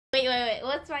Wait.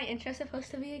 What's my intro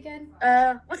supposed to be again?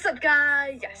 What's up,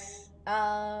 guys? Yes.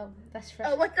 That's first.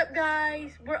 Oh, what's up,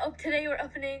 guys? We're opening.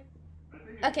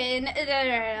 Okay.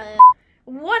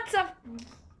 What's up?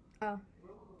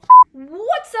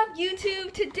 What's up,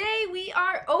 YouTube? Today we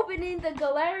are opening the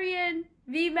Galarian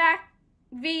Galarian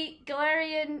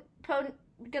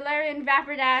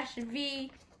Rapidash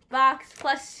Vbox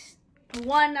plus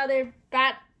one other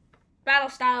Battle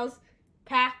Styles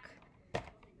pack.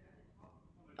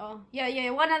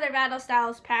 One other Battle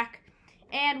Styles pack.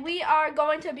 And we are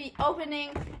going to be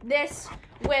opening this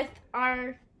with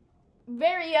our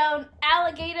very own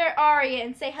Alligator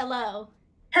Arian. Say hello.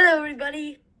 Hello,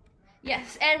 everybody.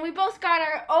 Yes, and we both got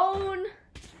our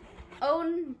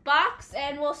own box,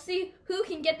 and we'll see who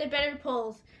can get the better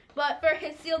pulls. But for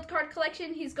his sealed card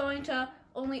collection, he's going to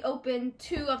only open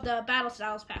 2 of the Battle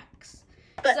Styles packs.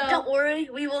 But don't worry,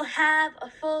 we will have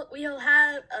a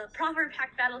proper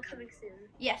pack battle coming soon.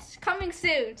 Yes, coming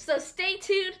soon. So stay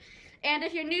tuned. And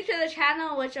if you're new to the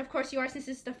channel, which of course you are since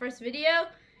it's the first video,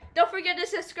 don't forget to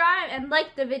subscribe and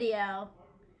like the video.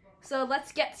 So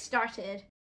let's get started.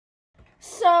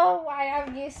 So I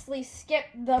obviously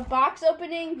skipped the box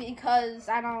opening because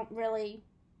I don't really,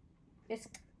 it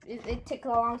took a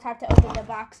long time to open the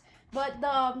box. But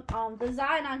the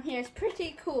design on here is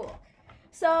pretty cool.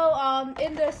 So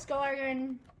in the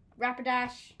Galarian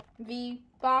Rapidash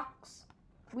Vbox,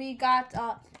 we got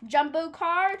a Jumbo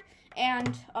card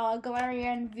and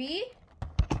Galarian V,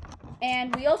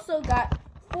 and we also got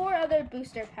 4 other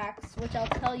booster packs, which I'll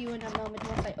tell you in a moment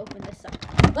once I open this up.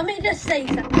 Let me just say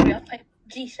something real quick.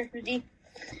 G.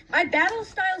 My Battle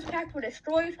Styles packs were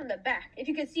destroyed from the back. If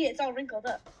you can see it, it's all wrinkled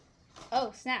up.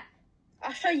 Oh, snap.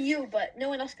 I'll show you, but no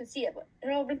one else can see it, but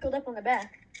they're all wrinkled up on the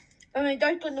back. I mean,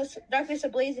 Darkness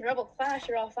Ablaze and Rebel Clash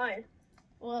are all fine.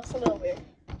 Well, it's a little weird.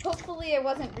 Hopefully it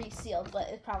wasn't resealed, but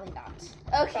it's probably not.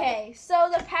 Okay, so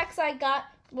the packs I got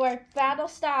were Battle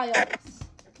Styles,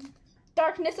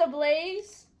 Darkness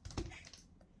Ablaze,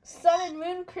 Sun and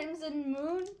Moon,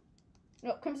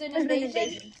 Crimson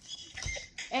Invasion,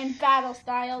 and Battle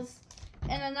Styles,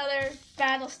 and another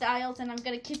Battle Styles, and I'm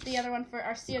going to keep the other one for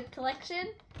our sealed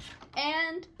collection,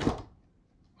 and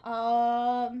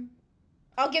I'll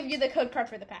give you the code card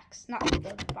for the packs, not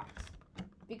the box,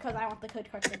 because I want the code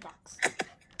card for the box.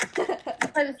 You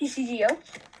play with PCGO?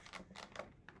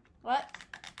 What?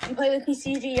 You play with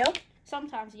PCGO?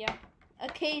 Sometimes, yeah.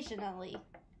 Occasionally.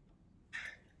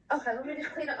 Okay, let me just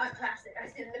clean up my plastic. I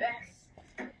see in the back.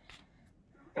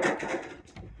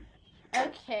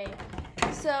 Okay,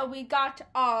 so we got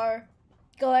our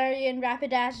Galarian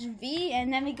Rapidash V,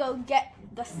 and then we go get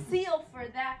the seal for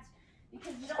that.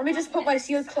 Because let me just put my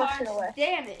sealed collection away.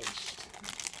 Damaged.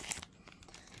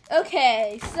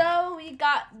 Okay, so we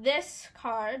got this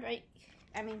card, right?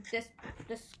 I mean, this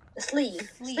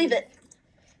sleeve.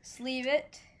 Sleeve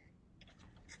it.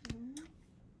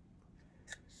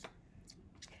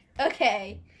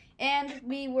 Okay, and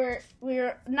we were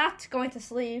not going to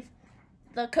sleeve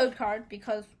the code card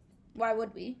because why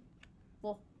would we?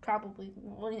 Well, probably.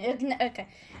 Okay,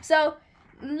 so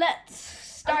let's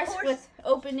start with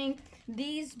opening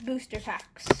these booster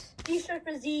packs.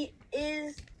 Surfer Z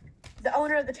is the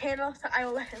owner of the channel, so I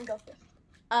will let him go first.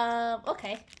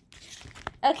 Okay.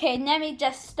 Okay, let me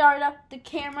just start up the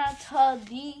camera to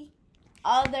the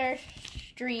other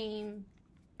stream.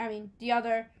 I mean, the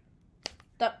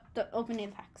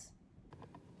opening packs.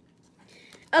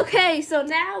 Okay, so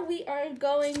now we are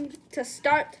going to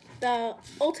start the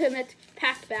ultimate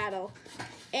pack battle.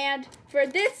 And for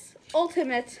this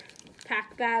ultimate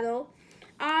pack battle,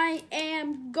 I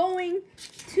am going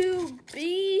to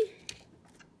be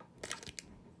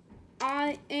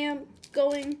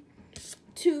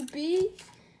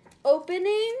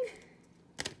opening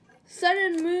Sun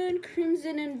and Moon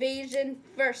Crimson Invasion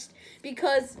first,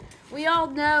 because we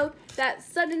all know that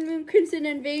Sun and Moon Crimson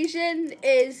Invasion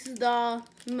is the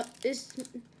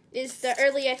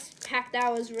earliest pack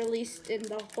that was released in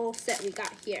the whole set we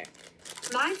got here.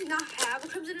 Mine did not have a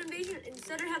Crimson Invasion,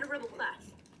 instead it had a Rebel Clash.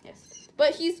 Yes,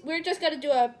 but we're just gonna do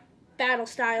a Battle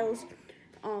Styles,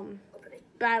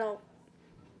 battle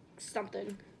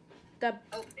something. The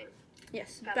opening.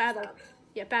 Yes, battle.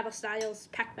 Yeah, Battle Styles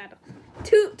pack battle.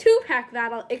 Two pack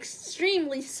battle,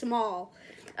 extremely small.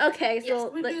 Okay,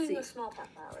 so yes, let's see. A small pack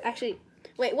battle. Actually,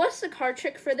 wait, what's the card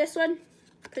trick for this one?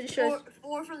 Pretty sure.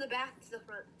 4 from the back to the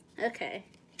front. Okay.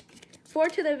 4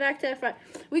 to the back to the front.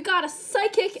 We got a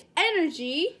Psychic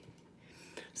Energy,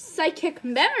 Psychic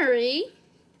Memory,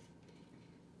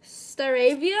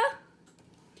 Staravia,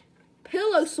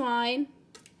 Pillow Swine,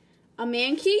 a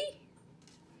Mankey,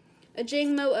 a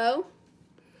Jingmo-O,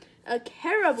 a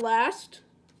Carablast,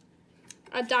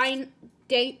 a Dino,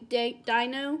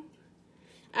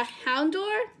 a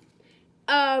Houndour,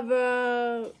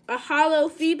 a Hollow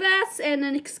Vbox, and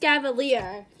an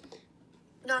Excavalier.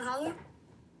 Non-hollow?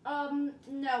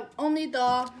 No, only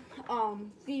the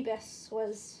Vbox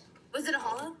was. Was it a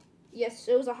hollow? Yes,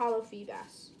 it was a Hollow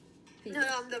Vbox.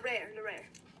 No, the rare.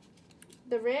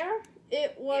 The rare?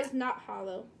 It was not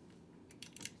hollow.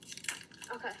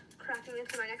 Okay, cracking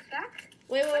into my next pack.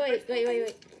 Wait.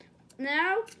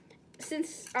 Now,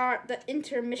 since the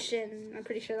intermission, I'm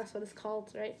pretty sure that's what it's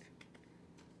called, right?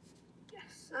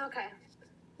 Yes. Okay.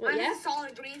 Well, Mine's a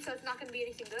solid green, so it's not going to be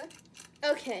anything good.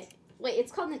 Okay. Wait,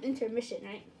 it's called an intermission,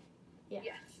 right? Yeah.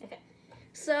 Yes. Okay.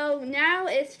 So now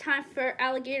it's time for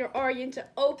Alligator Orion to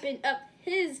open up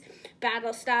his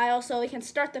battle style so we can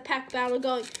start the pack battle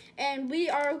going. And we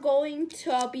are going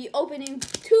to be opening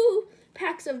 2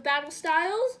 packs of battle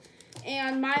styles,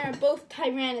 and mine are both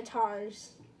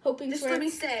Tyrannitars. Hoping just for. Let me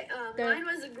say, mine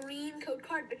was a green code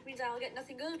card, which means I'll get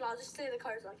nothing good, but I'll just say the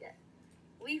cards I'll get.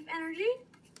 Leaf Energy,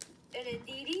 an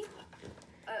Indeedee,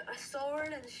 a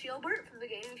Sword and Shieldbert from the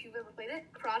game if you've ever played it,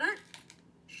 Crawdont,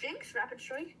 Shinx, Rapid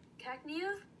Strike,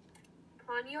 Cacnea,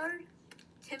 Ponyard,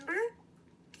 Timber,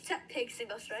 Pig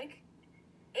Single Strike,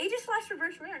 Aegislash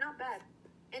Reverse Rare, not bad,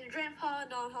 and a Grandpa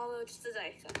non-hollow just as I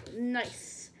expected.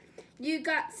 Nice. You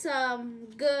got some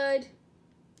good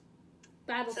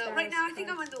battle styles. So right now I think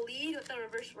I'm in the lead with the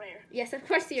Reverse Rare. Yes, of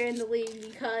course you're in the lead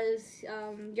because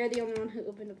you're the only one who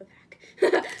opened up a pack.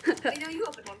 I know you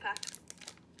opened one pack.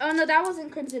 Oh no, that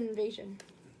wasn't Crimson Invasion.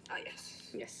 Oh yes.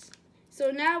 Yes.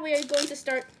 So now we are going to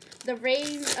start the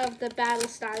reign of the battle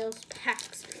styles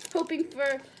packs, hoping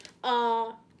for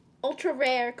ultra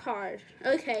rare card.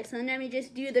 Okay, so let me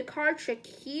just do the card trick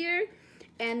here,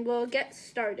 and we'll get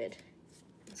started.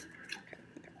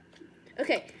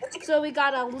 Okay, so we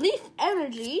got a Leaf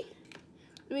Energy,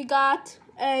 we got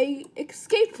a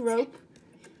Escape Rope,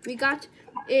 we got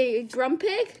a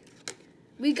Grumpig,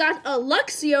 we got a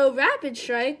Luxio Rapid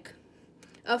Strike,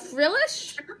 a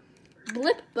Frillish,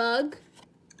 Blipbug,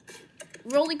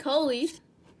 Roly-Poly,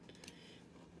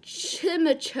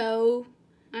 Chimicho,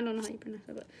 I don't know how you pronounce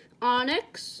that, but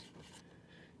Onyx,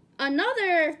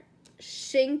 another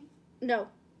it's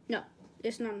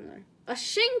not another. A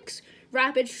Shinx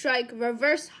Rapid Strike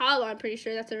Reverse Hollow. I'm pretty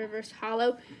sure that's a Reverse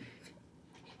Hollow.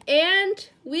 And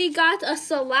we got a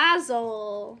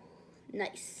Salazzle.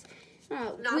 Nice.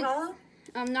 Non-hollow?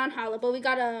 Non-hollow, but we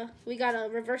got a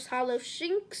Reverse Hollow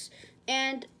Shinx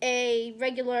and a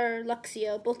regular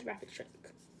Luxio, both Rapid Strike.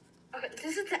 Okay,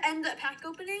 this is to end the pack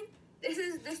opening. This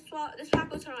pack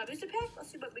goes from my booster pack. Let's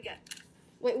see what we get.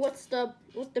 Wait, what's the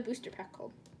booster pack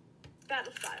called?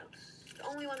 Battle Styles. The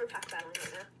only one we're pack battling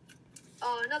right now.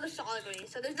 Another solid green.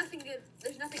 So there's nothing good.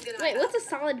 Wait, what's a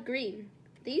solid green?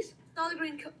 These? Solid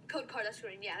green code card. That's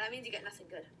green. Yeah, that means you get nothing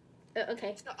good.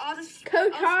 Okay. So I'll just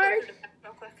code I'll card. Just go through the pack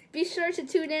real quick. Be sure to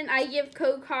tune in. I give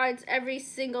code cards every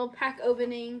single pack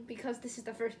opening because this is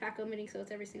the first pack opening, so it's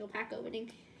every single pack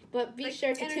opening. But be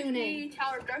sure to tune in.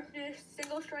 Tower of Darkness,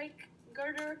 Single Strike,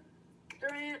 Girder,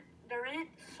 Durant,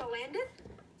 Solandon.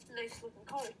 It's a nice looking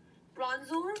card.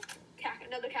 Bronzor,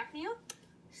 another Cacnea,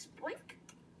 Splink,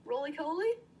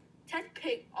 Roly-Poly,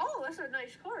 Tedpig. Oh, that's a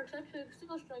nice card. Tedpig,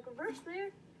 Single Strike, Reverse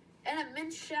Rare, and a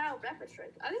Minshao Rapid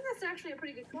Strike. I think that's actually a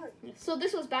pretty good card. So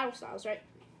this was Battle Styles, right?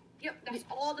 Yep, that's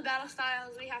all the battle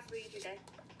styles we have for you today.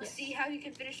 Let's see how you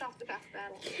can finish off the pack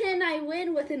battle. Can I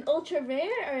win with an ultra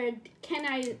rare, or can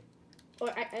I? Or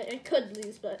I could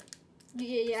lose, but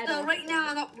yeah. So right now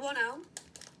I'm up 1-0.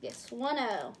 Yes,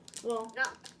 1-0. Well, No,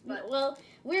 but well,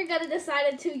 we're gonna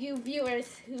decide to you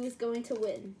viewers who's going to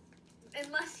win.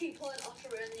 unless you pull an ultra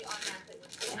rare, then you automatically win.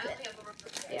 So I only have a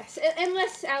reverse rare. Yes,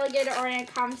 unless Alligator Orion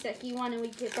comments that he won and we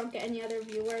don't get any other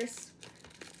viewers.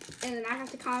 And then I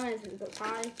have to comment and it's a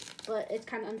tie. But it's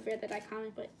kind of unfair that I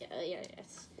comment, but yeah,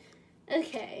 yes.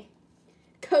 Okay.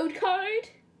 Code card.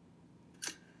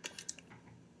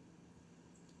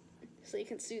 So you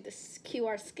can see this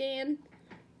QR scan.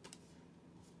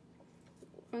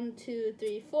 1, 2,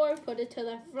 3, 4. Put it to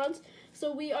the front.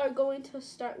 So we are going to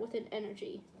start with an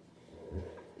energy.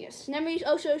 Yes. Let me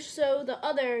also show the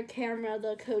other camera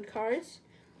the code cards.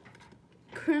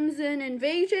 Crimson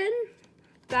Invasion,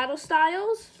 Battle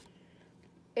Styles,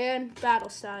 and Battle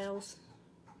Styles.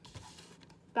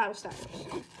 Battle Styles.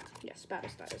 Yes, Battle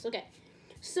Styles. Okay.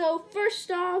 So first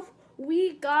off,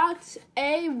 we got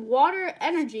a Water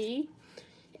Energy,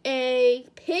 a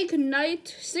Pig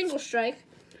Knight Single Strike,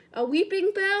 a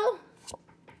Weeping Bell,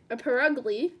 a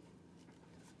Perugly,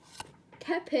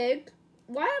 Tepig.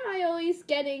 Why am I always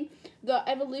getting the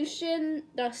evolution,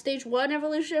 the stage 1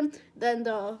 evolution, then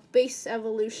the base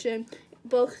evolution,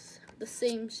 both the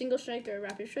same Single Strike or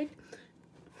Rapid Strike.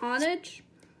 Honage,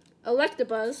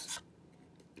 Electabuzz,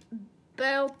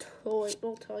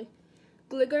 Baltoy,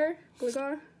 Gligar,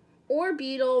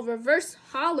 Orbeetle, Reverse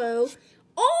Hollow.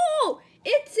 Oh,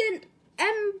 it's an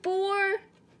Emboar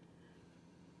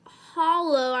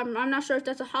Hollow. I'm not sure if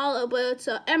that's a hollow, but it's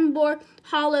a Emboar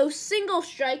Hollow Single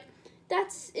Strike.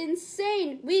 That's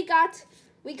insane. We got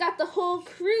the whole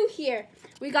crew here.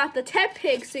 We got the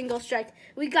Tepig Single Strike.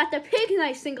 We got the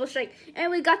Pignite Single Strike.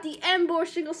 And we got the Emboar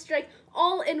Single Strike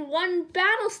all in one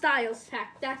Battle Styles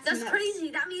pack. That's nuts. Crazy.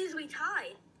 That means we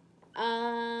tied.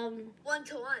 1-1.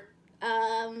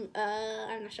 I'm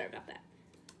not sure about that.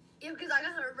 Yeah, because I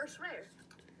got the reverse rare.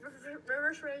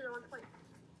 Reverse rare is 1 point.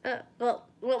 Well,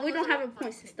 we don't have a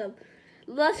point system.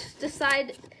 Let's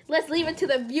leave it to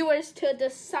the viewers to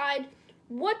decide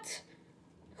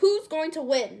who's going to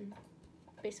win.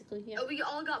 Basically, yeah. Oh, we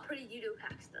all got pretty doo-doo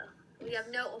packs, though. We have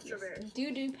no ultra rares.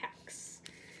 Doo-doo packs.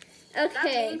 Okay. That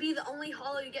may be the only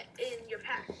hollow you get in your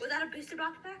pack. Was that a booster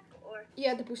box pack, or?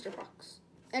 Yeah, the booster box.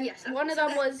 And yes, one of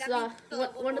them was ultra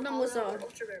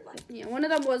rare life. Yeah, one of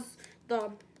them was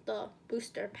the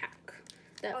booster pack.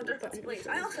 I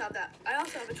also have that. I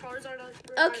also have a Charizard.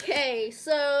 Okay,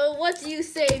 so what do you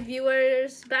say,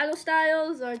 viewers? Battle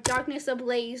Styles or Darkness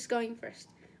Ablaze going first?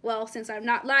 Well, since I'm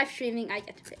not live streaming, I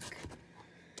get to pick.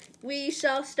 We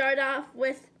shall start off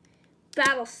with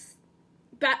Battle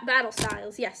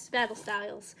Styles. Yes, Battle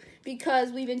Styles.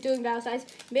 Because we've been doing Battle Styles.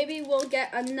 Maybe we'll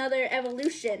get another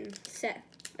evolution set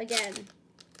again.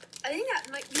 I think that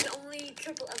might be the only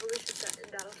triple evolution set in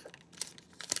Battle Styles.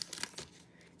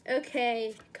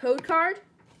 Okay, code card.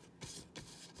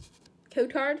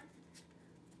 Code card.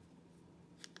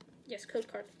 Yes, code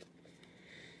card.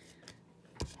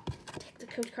 Take the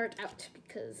code card out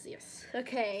because, yes.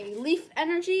 Okay, Leaf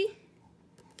Energy.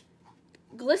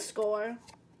 Gliscor.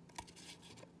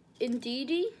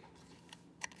 Indeedee.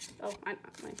 Oh, my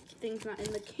thing's not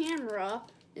in the camera.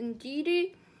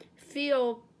 Indeedee.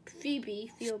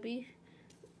 Phoebe.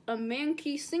 A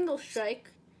Mankey Single Strike.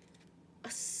 A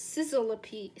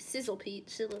Sizzlepede,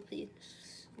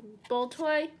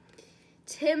 Baltoy,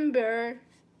 Timber.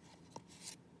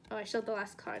 Oh, I showed the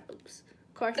last card. Oops.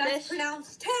 Corfish. That's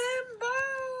pronounced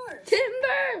Timber.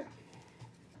 Timber.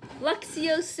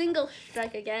 Luxio Single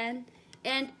Strike again,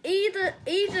 and Ada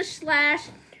slash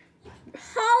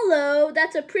Hollow.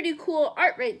 That's a pretty cool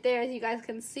art right there, as you guys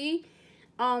can see.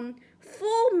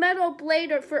 Full Metal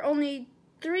Blade for only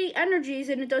 3 energies,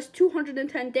 and it does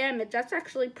 210 damage. That's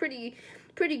actually pretty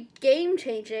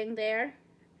game-changing there.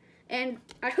 And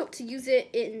I hope to use it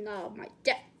in my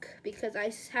deck, because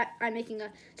I'm making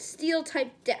a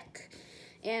Steel-type deck.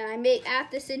 And I may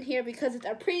add this in here because it's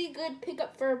a pretty good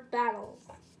pickup for battles.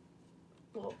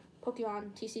 Well,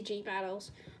 Pokemon TCG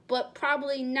battles. But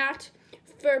probably not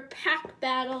for pack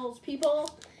battles,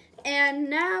 people. And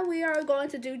now we are going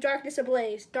to do Darkness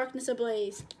Ablaze.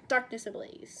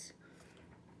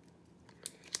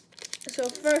 So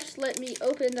first, let me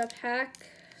open the pack.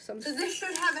 So this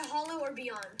should have a hollow or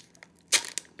beyond.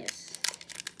 Yes.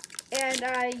 And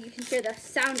you can hear the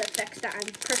sound effects that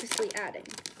I'm purposely adding.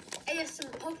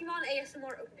 Pokemon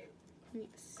ASMR opening.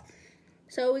 Yes.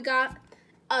 So we got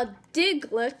a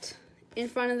Diglett in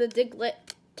front of the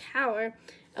Diglett Tower,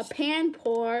 a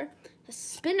Panpour, a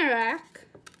Spinarak,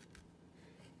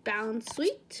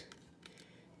 Bounsweet,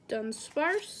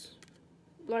 Dunsparce,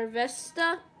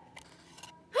 Larvesta,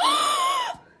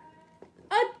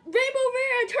 a Rainbow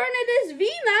Rare Eternatus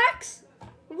VMAX.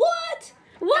 What?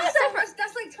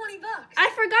 That's like $20. I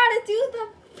forgot to do the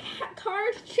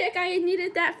card trick. I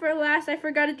needed that for last. I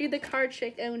forgot to do the card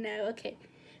trick. Oh no. Okay.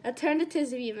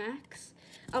 Eternatus VMAX.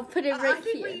 I'll put it right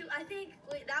here.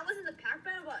 Wait, that wasn't the pack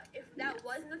battle, but if that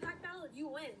was in the pack battle, you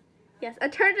win. Yes,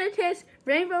 Eternatus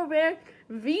Rainbow Rare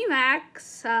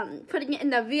VMAX. Putting it in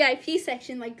the VIP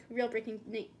section like Real Breaking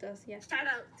Nate does. Yes. Shout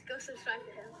out. Go subscribe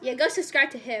to him. Yeah, go subscribe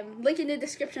to him. Link in the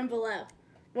description below.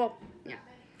 Well, yeah.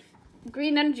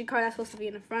 Green energy card that's supposed to be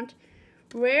in the front.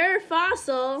 Rare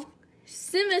Fossil,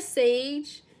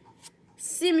 Simisage,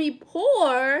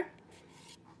 Simipour,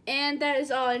 and that is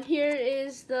all. And here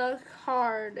is the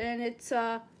card, and it's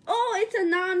it's a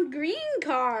non-green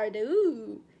card.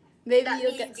 Ooh, maybe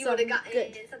you'll get something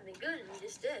good. Something good, and you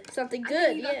just did. Something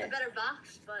good, you yeah. got the better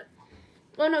box, but.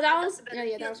 Well, no, that was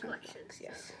that was my box.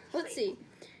 Yes. Let's see.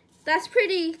 That's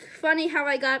pretty funny how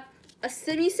I got a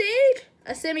Simisage,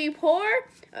 a Simipour,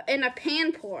 and a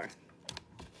Panpour.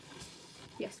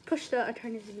 Yes, push the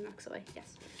Eternatus VMAX away.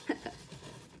 Yes.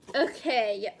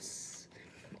 Okay, yes.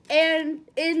 And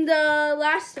in the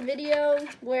last video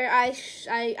where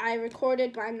I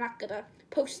recorded, but I'm not gonna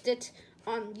post it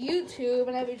on YouTube,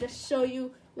 and I will just show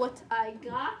you what I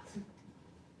got.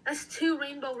 That's 2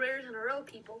 rainbow rares in a row,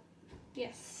 people.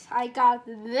 Yes, I got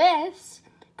this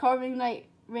Carving Knight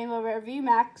Rainbow Rare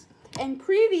VMAX. And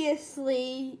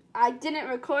previously, I didn't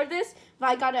record this, but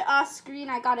I got it off screen.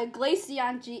 I got a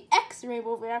Glaceon GX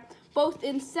Rainbow Rare, both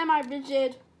in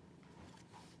semi-rigid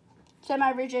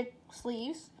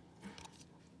sleeves.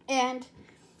 And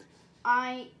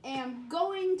I am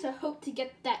going to hope to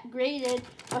get that graded.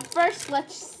 But first,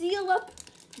 let's seal up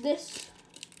this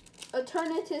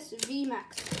Eternatus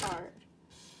VMAX card.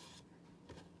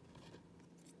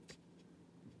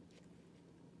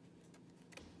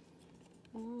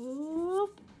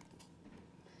 Oop.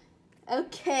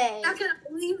 Okay. You're not gonna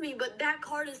believe me, but that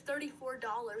card is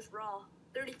 $34 raw.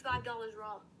 $35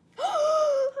 raw.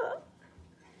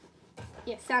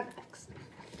 Yeah, sound effects.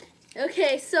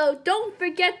 Okay, so don't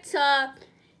forget to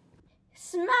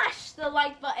smash the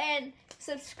like button,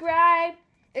 subscribe,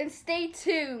 and stay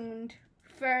tuned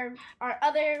for our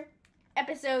other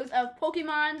episodes of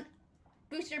Pokemon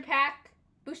Booster Pack,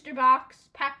 Booster Box,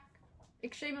 Pack,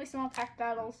 extremely small pack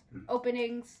battles,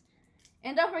 openings.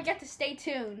 And don't forget to stay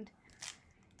tuned.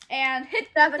 And hit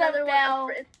the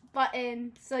bell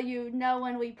button so you know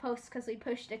when we post, because we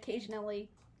post occasionally.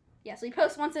 Yes, we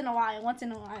post once in a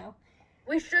while.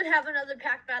 We should have another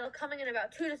pack battle coming in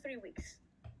about 2 to 3 weeks.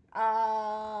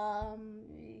 But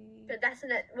that's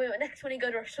next when you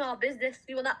go to our small business.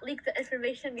 We will not leak the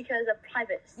information because of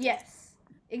privacy. Yes,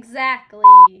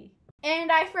 exactly.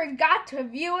 And I forgot to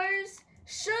viewers,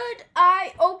 should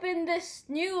I open this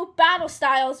new Battle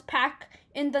Styles pack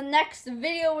in the next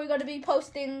video we're going to be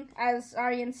posting, as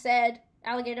Aryan said,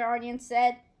 Alligator Aryan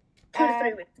said, 2 to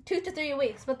 3 weeks. 2 to 3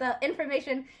 weeks, but the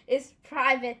information is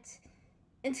private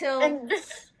until... And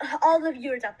this, all the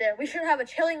viewers out there, we should have a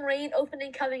Chilling Reign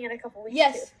opening coming in a couple weeks.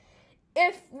 Yes. Too.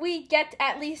 If we get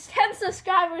at least 10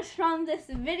 subscribers from this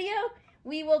video,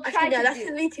 we will try to that's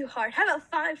going to be too hard. How about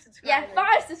 5 subscribers?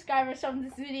 Yeah, 5 subscribers from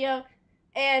this video,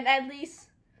 and at least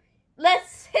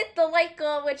let's hit the like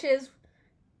goal, which is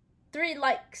 3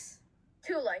 likes.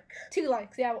 2 likes. 2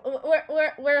 likes. Yeah,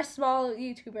 we're a small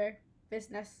YouTuber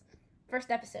business. First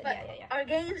episode. But yeah. Our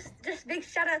games, just big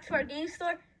shout out to our game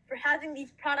store for having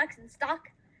these products in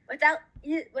stock. Without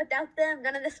them,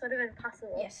 none of this would have been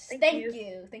possible. Yes, thank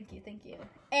you.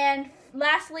 And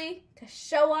lastly, to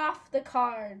show off the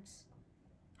cards.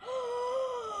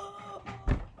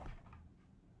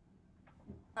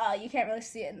 You can't really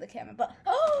see it in the camera, but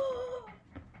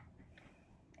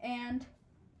and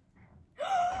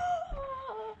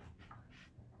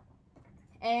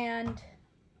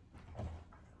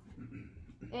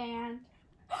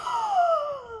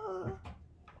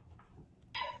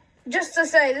just to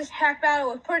say, this pack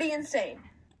battle was pretty insane.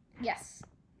 yes,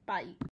 bye.